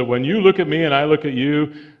so that when you look at me and I look at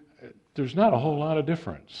you, there's not a whole lot of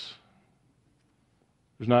difference.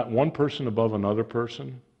 There's not one person above another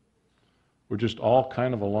person. We're just all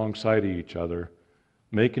kind of alongside of each other,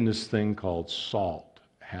 making this thing called salt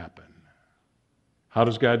happen. How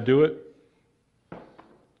does God do it?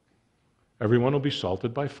 Everyone will be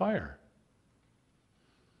salted by fire.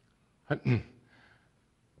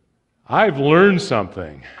 I've learned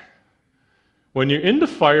something. When you're in the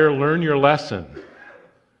fire, learn your lesson.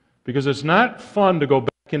 Because it's not fun to go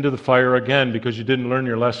back into the fire again because you didn't learn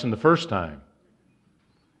your lesson the first time.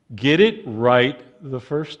 Get it right the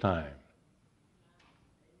first time.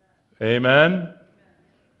 Amen?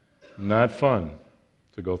 Not fun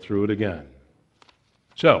to go through it again.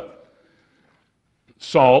 So,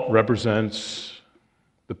 salt represents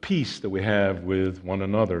the peace that we have with one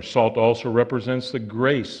another. Salt also represents the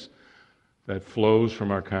grace that flows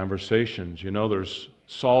from our conversations. You know, there's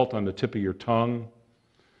salt on the tip of your tongue,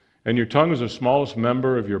 and your tongue is the smallest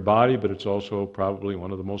member of your body, but it's also probably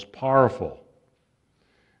one of the most powerful.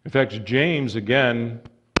 In fact, James, again,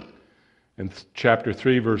 in chapter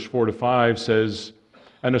 3, verse 4 to 5, says,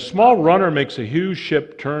 "And a small runner makes a huge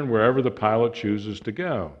ship turn wherever the pilot chooses to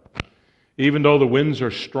go, even though the winds are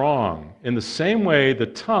strong. In the same way, the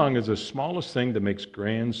tongue is the smallest thing that makes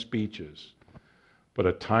grand speeches, but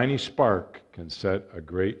a tiny spark can set a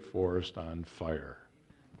great forest on fire."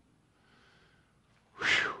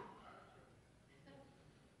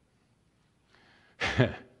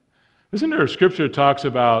 Isn't there a scripture that talks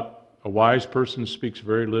about a wise person speaks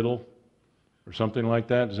very little or something like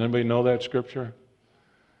that? Does anybody know that scripture?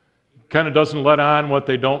 Kind of doesn't let on what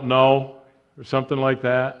they don't know or something like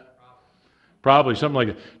that? Probably something like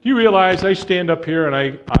that. Do you realize I stand up here and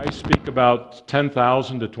I speak about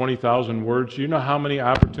 10,000 to 20,000 words? Do you know how many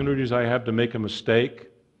opportunities I have to make a mistake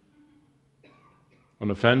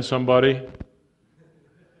and offend somebody?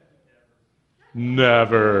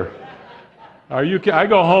 Never. Are you? I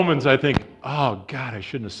go home and I think, oh God, I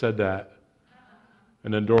shouldn't have said that.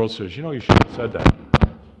 And then Doral says, you shouldn't have said that.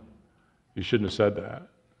 You shouldn't have said that.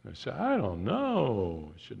 And I say, I don't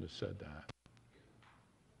know. I shouldn't have said that.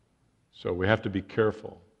 So we have to be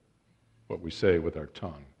careful what we say with our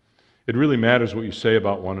tongue. It really matters what you say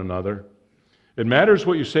about one another. It matters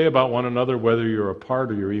what you say about one another, whether you're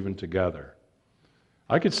apart or you're even together.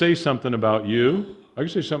 I could say something about you,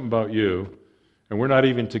 and we're not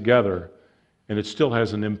even together, and it still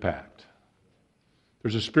has an impact.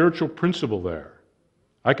 There's a spiritual principle there.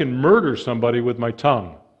 I can murder somebody with my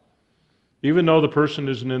tongue, even though the person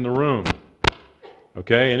isn't in the room.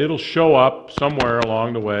 Okay? And it'll show up somewhere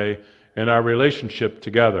along the way in our relationship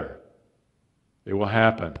together. It will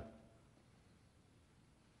happen.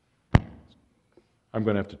 I'm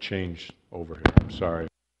going to have to change over here. I'm sorry.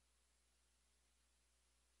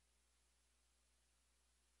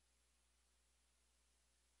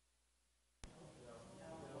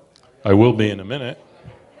 I will be in a minute.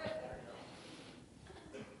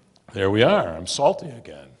 There we are. I'm salty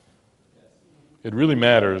again. It really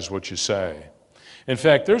matters what you say. In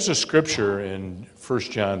fact, there's a scripture in 1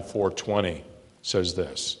 John 4:20 says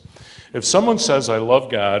this. If someone says, I love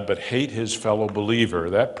God, but hate his fellow believer,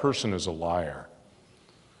 that person is a liar.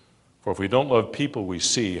 For if we don't love people we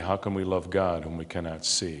see, how can we love God whom we cannot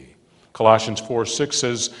see? Colossians 4:6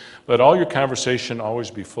 says, let all your conversation always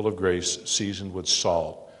be full of grace, seasoned with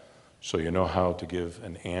salt, so you know how to give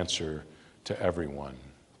an answer to everyone.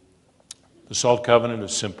 The salt covenant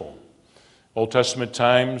is simple. Old Testament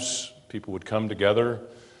times, people would come together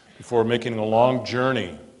before making a long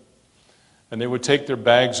journey, and they would take their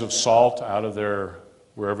bags of salt out of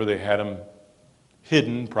wherever they had them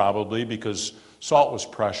hidden, probably, because salt was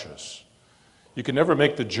precious. You could never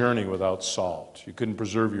make the journey without salt. You couldn't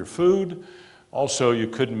preserve your food. Also, you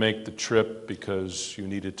couldn't make the trip because you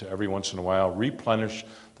needed to, every once in a while, replenish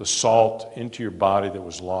the salt into your body that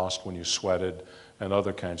was lost when you sweated and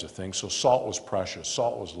other kinds of things. So salt was precious.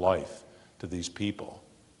 Salt was life to these people.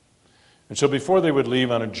 And so before they would leave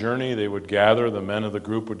on a journey, they would gather, the men of the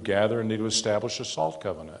group would gather, and they would establish a salt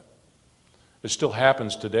covenant. It still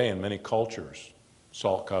happens today in many cultures,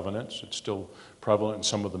 salt covenants. It's still prevalent in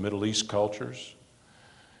some of the Middle East cultures.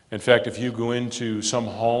 In fact, if you go into some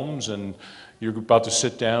homes and you're about to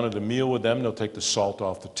sit down at a meal with them, they'll take the salt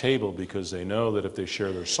off the table because they know that if they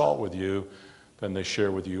share their salt with you, then they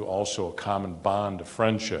share with you also a common bond of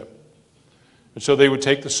friendship. And so they would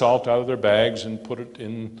take the salt out of their bags and put it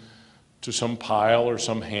into some pile or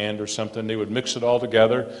some hand or something. They would mix it all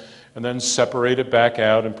together and then separate it back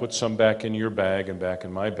out and put some back in your bag and back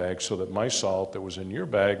in my bag so that my salt that was in your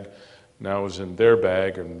bag now is in their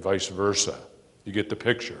bag and vice versa. You get the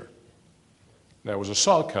picture. That was a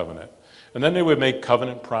salt covenant. And then they would make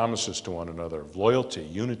covenant promises to one another of loyalty,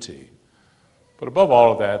 unity. But above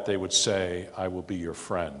all of that, they would say, I will be your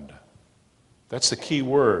friend. That's the key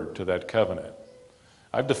word to that covenant.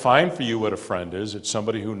 I've defined for you what a friend is. It's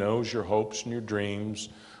somebody who knows your hopes and your dreams,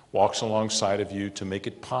 walks alongside of you to make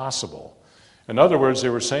it possible. In other words, they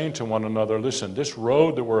were saying to one another, listen, this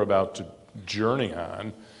road that we're about to journey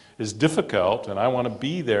on is difficult, and I want to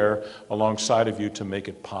be there alongside of you to make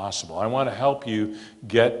it possible. I want to help you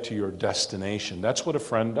get to your destination. That's what a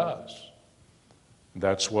friend does.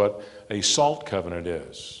 That's what a salt covenant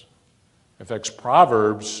is. In fact,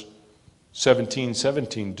 Proverbs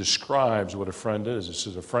 17:17 describes what a friend is. It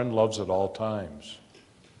says, a friend loves at all times.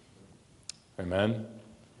 Amen?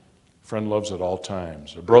 A friend loves at all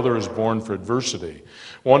times. A brother is born for adversity.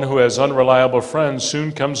 One who has unreliable friends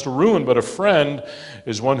soon comes to ruin, but a friend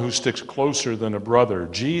is one who sticks closer than a brother.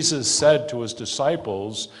 Jesus said to his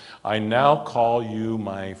disciples, I now call you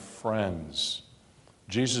my friends.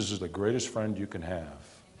 Jesus is the greatest friend you can have.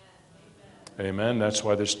 Amen? That's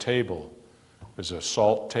why this table is a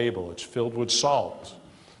salt table. It's filled with salt.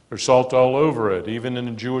 There's salt all over it, even in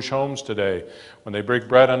the Jewish homes today. When they break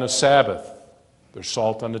bread on the Sabbath, there's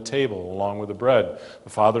salt on the table along with the bread. The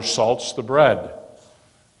Father salts the bread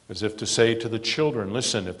as if to say to the children,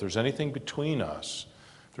 listen, if there's anything between us,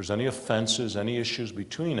 if there's any offenses, any issues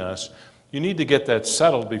between us, you need to get that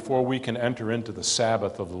settled before we can enter into the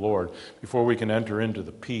Sabbath of the Lord, before we can enter into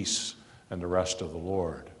the peace and the rest of the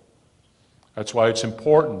Lord. That's why it's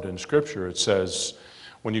important in Scripture. It says,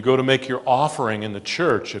 when you go to make your offering in the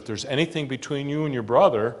church, if there's anything between you and your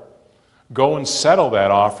brother, go and settle that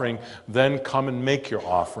offering, then come and make your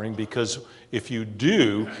offering, because if you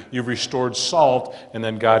do, you've restored salt, and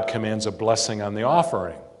then God commands a blessing on the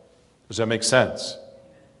offering. Does that make sense?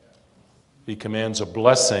 He commands a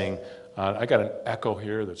blessing. I got an echo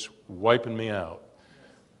here that's wiping me out.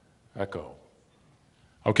 Echo.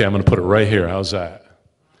 Okay, I'm going to put it right here. How's that?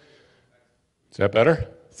 Is that better?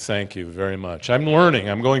 Thank you very much. I'm learning.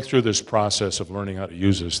 I'm going through this process of learning how to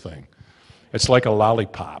use this thing. It's like a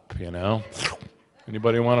lollipop, you know?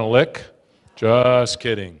 Anybody want a lick? Just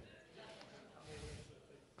kidding.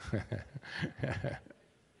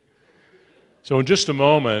 So in just a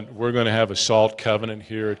moment, we're going to have a salt covenant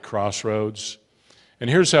here at Crossroads. And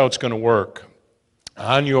here's how it's going to work.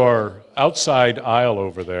 On your outside aisle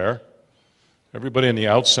over there, everybody in the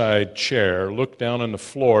outside chair, look down on the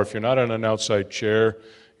floor. If you're not on an outside chair,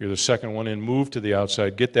 you're the second one in, move to the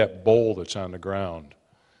outside, get that bowl that's on the ground.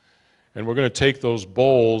 And we're going to take those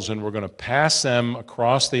bowls and we're going to pass them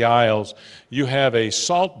across the aisles. You have a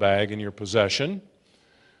salt bag in your possession.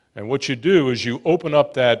 And what you do is you open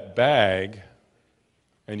up that bag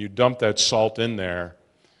and you dump that salt in there.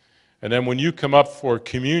 And then when you come up for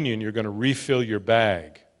communion, you're going to refill your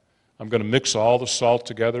bag. I'm going to mix all the salt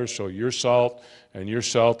together, so your salt and your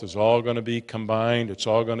salt is all going to be combined. It's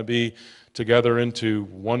all going to be together into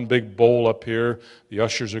one big bowl up here. The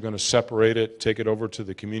ushers are going to separate it, take it over to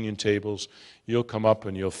the communion tables. You'll come up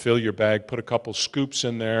and you'll fill your bag, put a couple scoops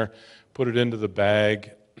in there, put it into the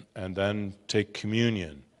bag, and then take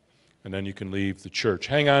communion. And then you can leave the church.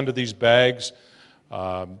 Hang on to these bags.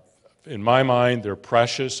 In my mind, they're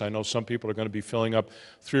precious. I know some people are going to be filling up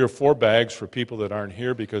 3 or 4 bags for people that aren't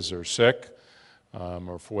here because they're sick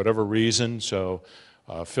or for whatever reason. So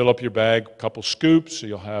fill up your bag, a couple scoops, so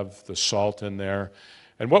you'll have the salt in there.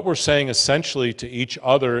 And what we're saying essentially to each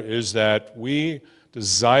other is that we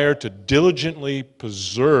desire to diligently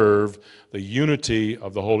preserve the unity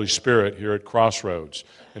of the Holy Spirit here at Crossroads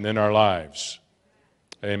and in our lives.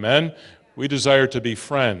 Amen? We desire to be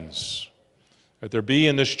friends. That there be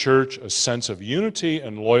in this church a sense of unity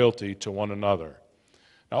and loyalty to one another.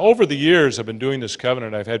 Now, over the years, I've been doing this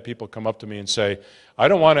covenant. I've had people come up to me and say, I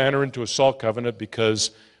don't want to enter into a salt covenant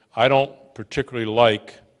because I don't particularly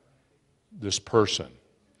like this person.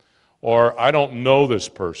 Or I don't know this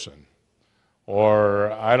person.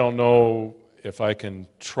 Or I don't know if I can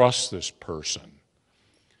trust this person.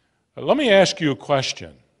 Let me ask you a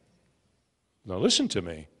question. Now, listen to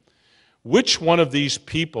me. Which one of these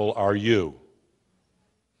people are you?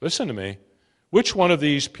 Listen to me. Which one of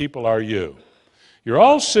these people are you? You're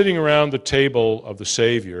all sitting around the table of the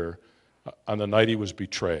Savior on the night he was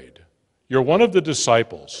betrayed. You're one of the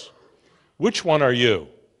disciples. Which one are you?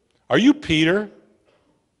 Are you Peter?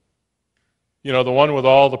 You know, the one with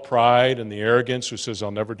all the pride and the arrogance who says, I'll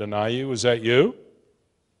never deny you. Is that you?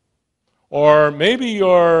 Or maybe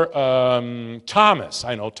you're Thomas.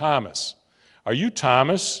 I know Thomas. Are you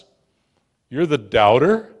Thomas? You're the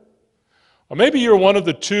doubter? Or maybe you're one of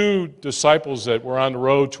the 2 disciples that were on the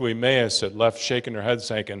road to Emmaus that left shaking their heads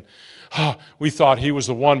thinking, we thought he was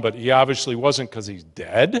the one, but he obviously wasn't because he's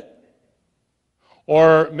dead.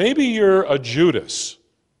 Or maybe you're a Judas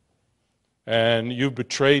and you've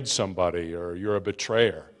betrayed somebody or you're a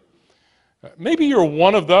betrayer. Maybe you're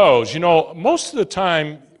one of those. You know, most of the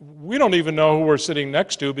time, we don't even know who we're sitting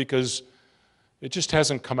next to because it just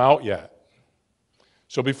hasn't come out yet.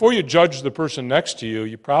 So before you judge the person next to you,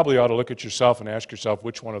 you probably ought to look at yourself and ask yourself,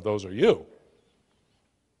 which one of those are you?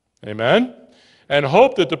 Amen? And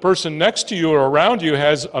hope that the person next to you or around you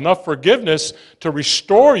has enough forgiveness to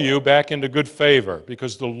restore you back into good favor,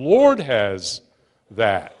 because the Lord has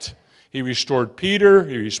that. He restored Peter,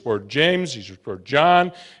 he restored James, he restored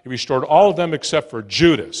John, he restored all of them except for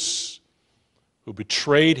Judas, who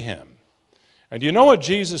betrayed him. And do you know what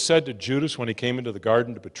Jesus said to Judas when he came into the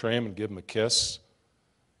garden to betray him and give him a kiss?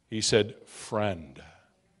 He said, friend.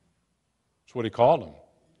 That's what he called him.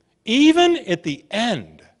 Even at the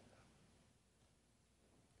end,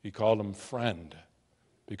 he called him friend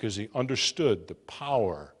because he understood the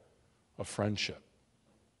power of friendship,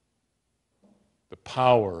 the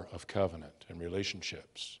power of covenant and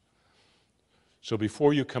relationships. So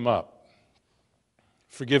before you come up,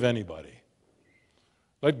 forgive anybody.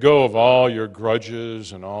 Let go of all your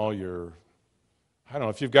grudges and all your, I don't know,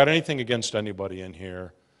 if you've got anything against anybody in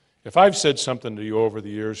here. If I've said something to you over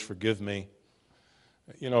the years, forgive me.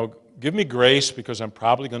 You know, give me grace because I'm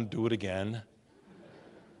probably going to do it again.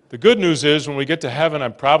 The good news is when we get to heaven,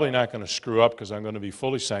 I'm probably not going to screw up because I'm going to be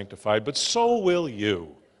fully sanctified, but so will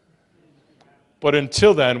you. But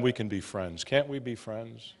until then, we can be friends. Can't we be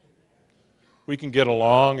friends? We can get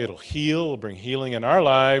along. It'll heal. It'll bring healing in our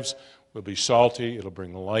lives. We'll be salty. It'll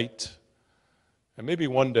bring light. And maybe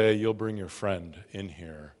one day you'll bring your friend in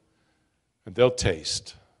here and they'll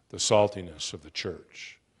taste the saltiness of the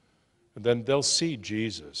church. And then they'll see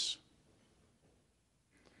Jesus,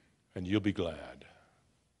 and you'll be glad.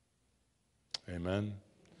 Amen?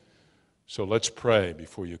 So let's pray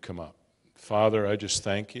before you come up. Father, I just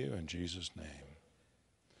thank you in Jesus' name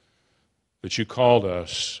that you called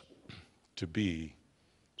us to be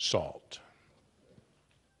salt.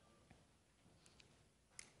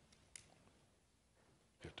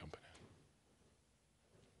 Yeah, dump it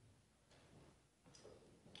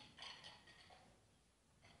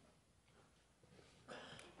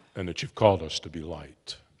in. And that you've called us to be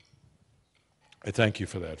light. I thank you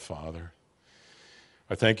for that, Father.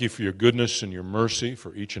 I thank you for your goodness and your mercy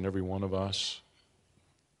for each and every one of us.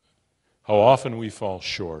 How often we fall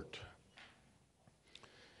short.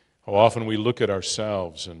 How often we look at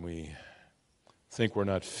ourselves and we think we're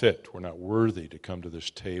not fit, we're not worthy to come to this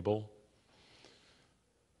table.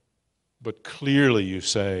 But clearly you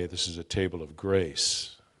say this is a table of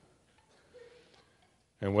grace.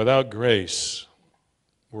 And without grace,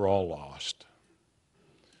 we're all lost.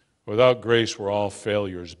 Without grace, we're all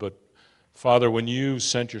failures. But Father, when you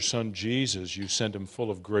sent your Son Jesus, you sent him full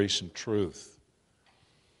of grace and truth.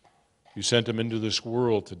 You sent him into this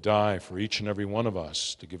world to die for each and every one of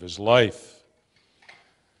us, to give his life.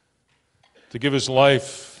 To give his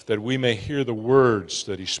life that we may hear the words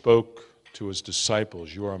that he spoke to his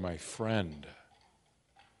disciples. You are my friend.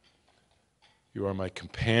 You are my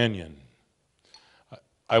companion.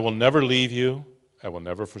 I will never leave you. I will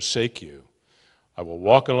never forsake you. I will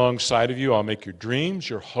walk alongside of you. I'll make your dreams,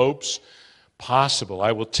 your hopes possible.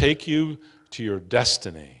 I will take you to your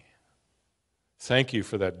destiny. Thank you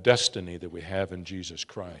for that destiny that we have in Jesus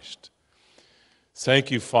Christ.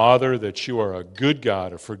 Thank you, Father, that you are a good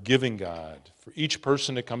God, a forgiving God. For each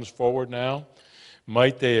person that comes forward now,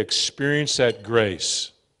 might they experience that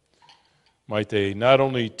grace. Might they not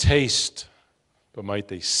only taste, but might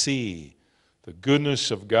they see the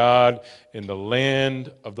goodness of God in the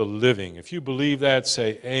land of the living. If you believe that,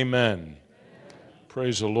 say amen. Amen.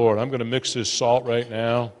 Praise the Lord. I'm going to mix this salt right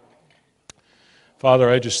now.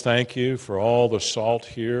 Father, I just thank you for all the salt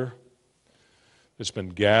here that's been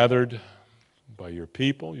gathered by your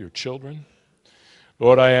people, your children.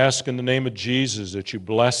 Lord, I ask in the name of Jesus that you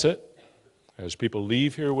bless it as people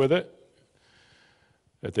leave here with it,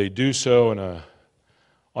 that they do so in a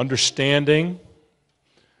understanding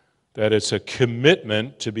that it's a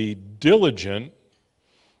commitment to be diligent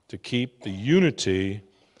to keep the unity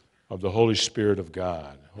of the Holy Spirit of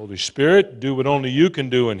God. Holy Spirit, do what only you can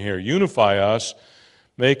do in here. Unify us,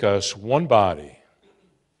 make us one body,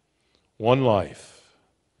 one life,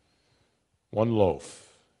 one loaf,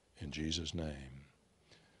 in Jesus' name.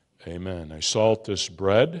 Amen. I salt this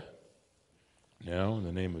bread now in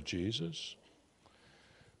the name of Jesus.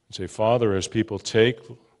 And say, Father, as people take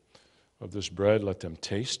of this bread, let them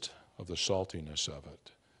taste of the saltiness of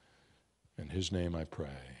it. In his name I pray.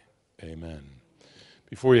 Amen.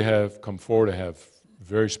 Before you come forward, I have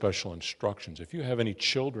very special instructions. If you have any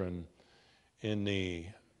children in the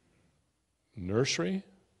nursery,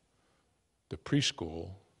 the preschool,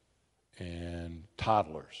 and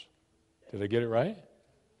toddlers, did I get it right?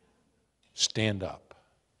 Stand up.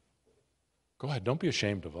 Go ahead, don't be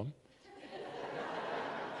ashamed of them.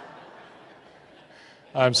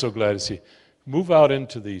 I'm so glad to see you. Move out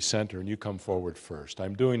into the center and you come forward first.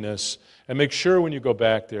 I'm doing this. And make sure when you go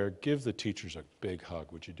back there, give the teachers a big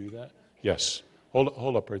hug. Would you do that? Yes.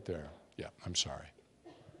 Hold up right there. Yeah, I'm sorry.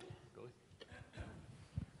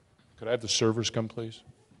 Could I have the servers come, please?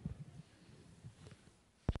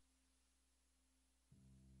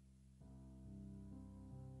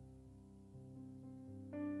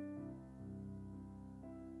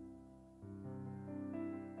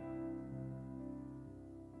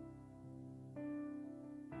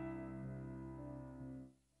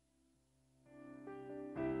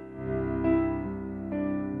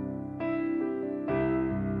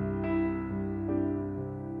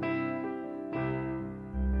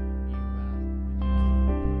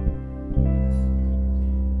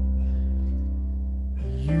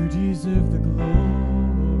 You deserve the glory.